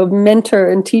wonderful mentor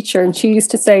and teacher, and she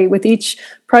used to say with each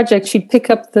project she'd pick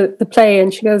up the play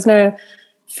and she goes, now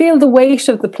feel the weight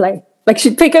of the play. Like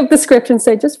she'd pick up the script and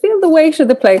say, just feel the weight of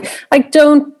the play. Like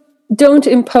don't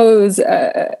impose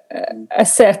a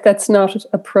set that's not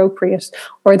appropriate,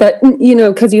 or that,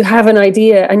 because you have an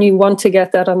idea and you want to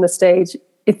get that on the stage.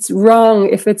 It's wrong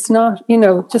if it's not,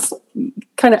 just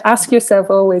kind of ask yourself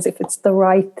always if it's the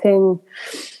right thing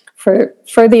for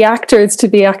the actors to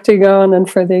be acting on and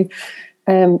for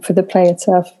the play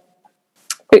itself.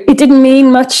 It didn't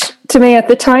mean much to me at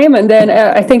the time, and then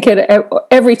I think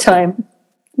every time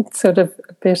it's sort of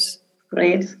a bit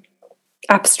great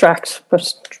abstract,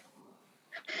 but.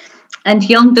 And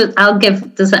I'll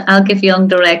give young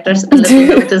directors a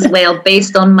little note as well,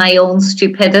 based on my own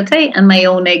stupidity and my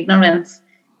own ignorance.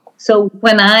 So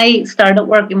when I started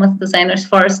working with designers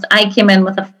first, I came in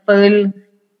with a full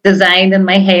design in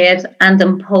my head and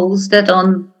imposed it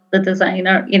on the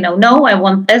designer. No, I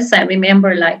want this. I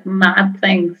remember like mad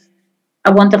things.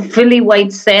 I want a fully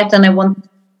white set, and I want,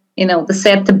 the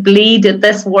set to bleed at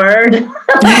this word,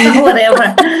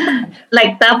 whatever.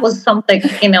 Like that was something,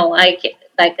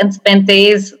 and spent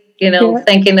days,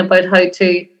 thinking about how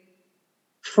to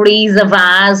freeze a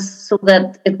vase so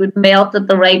that it would melt at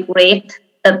the right rate,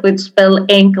 that would spill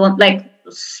ink on, like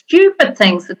stupid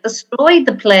things that destroyed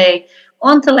the play,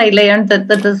 until I learned that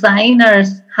the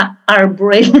designers are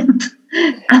brilliant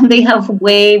and they have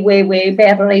way, way, way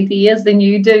better ideas than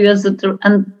you do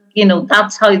and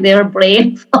that's how their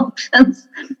brain functions.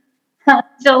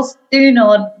 Just do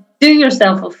not do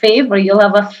yourself a favor. You'll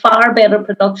have a far better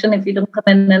production if you don't come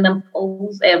in and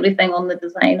impose everything on the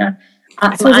designer.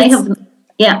 I've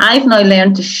now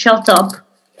learned to shut up.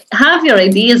 Have your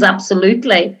ideas,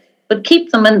 absolutely, but keep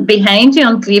them in behind you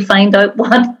until you find out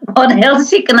what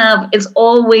else you can have. It's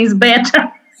always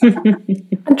better.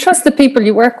 And trust the people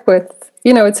you work with.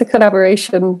 It's a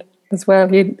collaboration as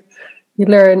well. You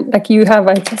learn, like you have,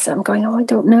 I'm going, I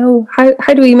don't know.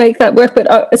 How do we make that work?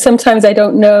 But sometimes I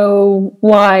don't know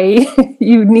why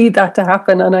you need that to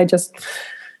happen. And I just,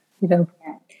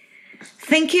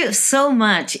 Thank you so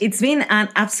much. It's been an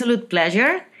absolute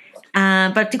pleasure.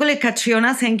 Particularly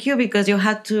Catriona, thank you, because you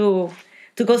had to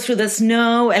go through the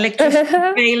snow, electricity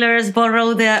failures,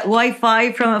 borrow the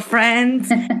Wi-Fi from a friend.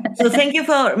 So thank you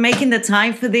for making the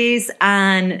time for this,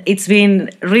 and it's been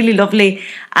really lovely.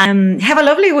 Have a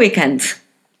lovely weekend.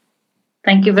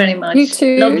 Thank you very much. You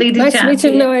too. Lovely to nice chat. Nice to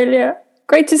meet you, Noelia.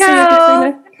 Great to see you, Ciao.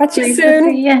 Catriona. Catch you Nice to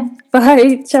soon. see you.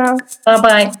 Bye. Ciao.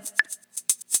 Bye-bye.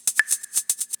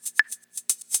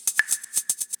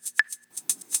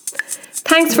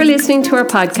 Thanks for listening to our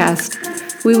podcast.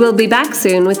 We will be back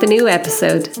soon with a new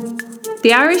episode.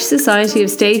 The Irish Society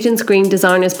of Stage and Screen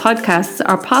Designers podcasts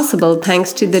are possible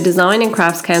thanks to the Design and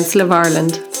Crafts Council of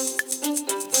Ireland.